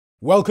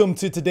Welcome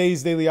to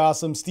today's Daily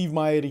Awesome. Steve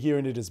Maeda here,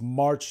 and it is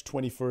March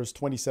 21st,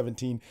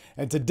 2017.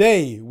 And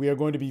today we are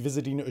going to be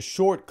visiting a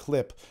short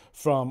clip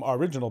from our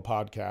original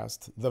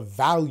podcast, The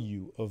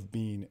Value of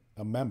Being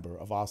a Member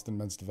of Austin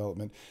Men's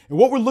Development. And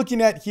what we're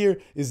looking at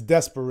here is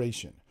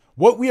desperation.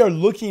 What we are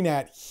looking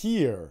at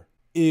here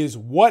is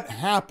what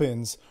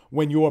happens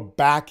when your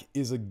back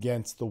is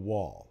against the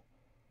wall.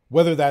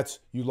 Whether that's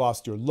you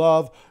lost your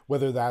love,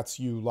 whether that's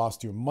you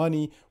lost your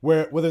money,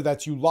 whether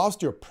that's you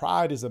lost your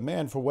pride as a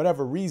man for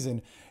whatever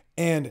reason,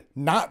 and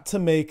not to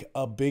make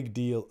a big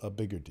deal a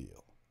bigger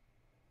deal.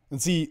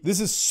 And see, this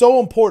is so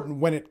important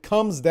when it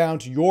comes down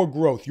to your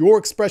growth, your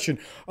expression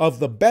of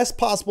the best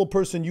possible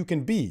person you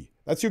can be.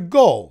 That's your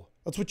goal.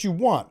 That's what you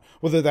want.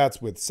 Whether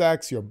that's with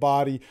sex, your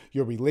body,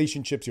 your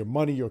relationships, your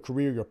money, your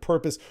career, your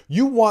purpose.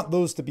 You want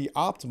those to be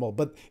optimal,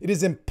 but it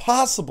is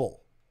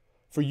impossible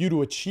for you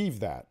to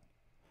achieve that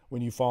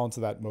when you fall into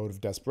that mode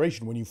of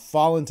desperation, when you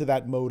fall into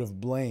that mode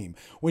of blame,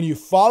 when you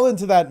fall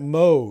into that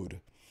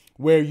mode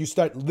where you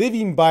start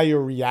living by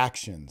your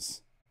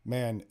reactions,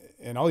 man,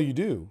 and all you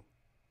do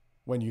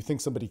when you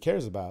think somebody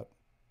cares about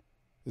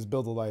is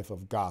build a life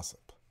of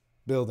gossip,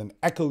 build an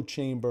echo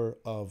chamber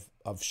of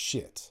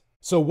shit.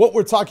 So what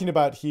we're talking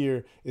about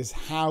here is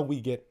how we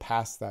get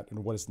past that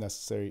and what is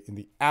necessary. And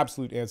the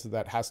absolute answer to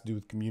that has to do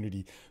with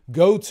community.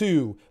 Go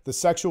to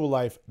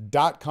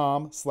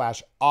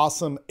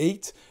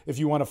thesexuallife.com/awesome8 if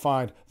you want to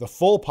find the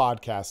full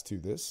podcast to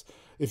this.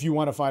 If you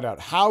want to find out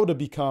how to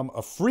become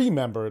a free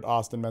member at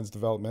Austin Men's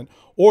Development,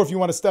 or if you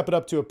want to step it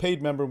up to a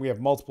paid member, we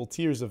have multiple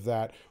tiers of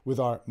that with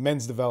our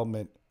men's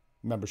development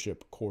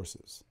membership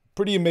courses.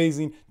 Pretty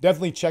amazing.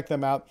 Definitely check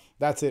them out.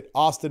 That's at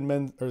Austin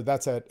Men's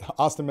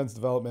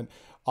Development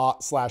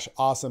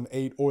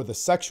 /awesome8 or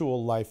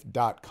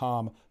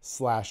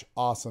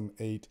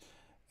thesexuallife.com/awesome8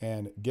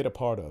 and get a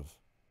part of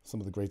some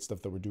of the great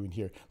stuff that we're doing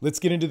here. Let's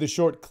get into the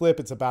short clip.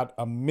 It's about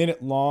a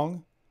minute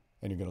long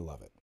and you're going to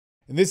love it.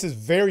 And this is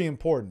very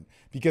important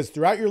because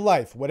throughout your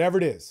life, whatever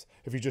it is,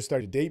 if you're just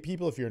starting to date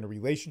people, if you're in a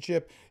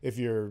relationship, if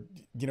you're,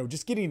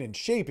 just getting in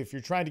shape, if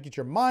you're trying to get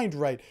your mind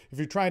right, if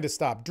you're trying to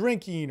stop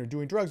drinking or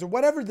doing drugs or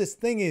whatever this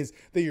thing is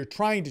that you're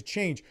trying to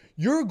change,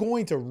 you're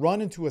going to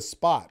run into a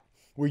spot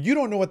where you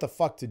don't know what the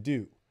fuck to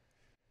do.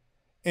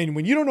 And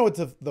when you don't know what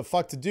the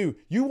fuck to do,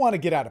 you want to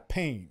get out of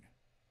pain.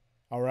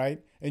 All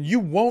right? And you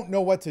won't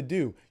know what to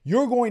do.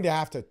 You're going to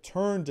have to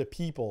turn to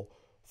people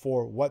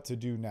for what to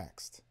do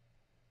next.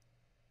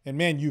 And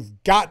man,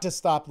 you've got to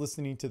stop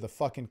listening to the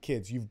fucking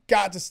kids. You've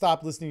got to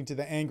stop listening to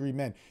the angry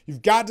men.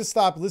 You've got to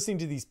stop listening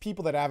to these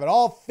people that have it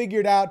all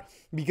figured out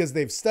because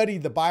they've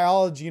studied the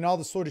biology and all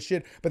this sort of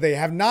shit, but they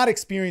have not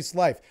experienced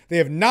life. They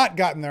have not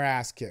gotten their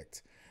ass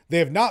kicked. They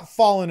have not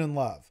fallen in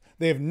love.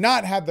 They have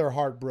not had their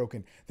heart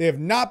broken. They have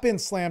not been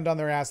slammed on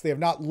their ass. They have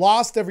not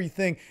lost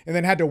everything and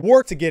then had to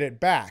work to get it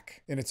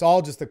back. And it's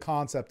all just a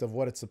concept of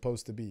what it's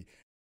supposed to be.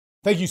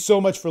 Thank you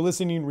so much for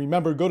listening.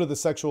 Remember, go to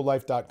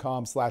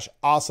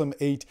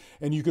thesexuallife.com/awesome8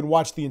 and you can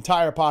watch the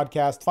entire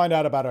podcast, find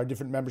out about our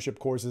different membership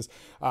courses,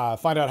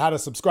 find out how to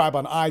subscribe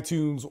on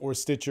iTunes or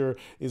Stitcher,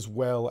 as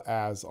well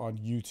as on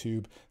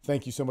YouTube.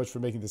 Thank you so much for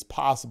making this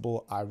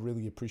possible. I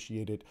really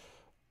appreciate it.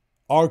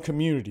 Our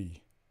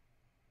community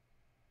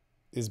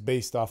is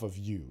based off of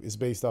you, is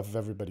based off of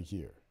everybody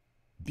here.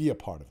 Be a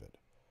part of it.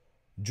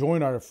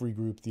 Join our free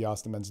group, the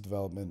Austin Men's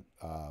Development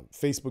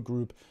Facebook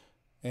group.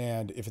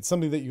 And if it's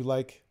something that you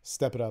like,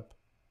 step it up,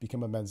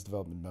 become a men's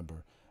development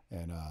member,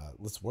 and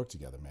let's work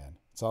together, man.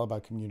 It's all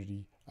about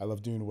community. I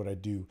love doing what I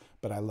do,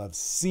 but I love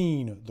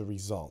seeing the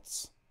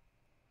results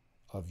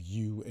of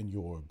you and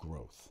your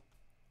growth.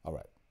 All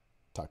right.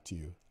 Talk to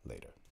you later.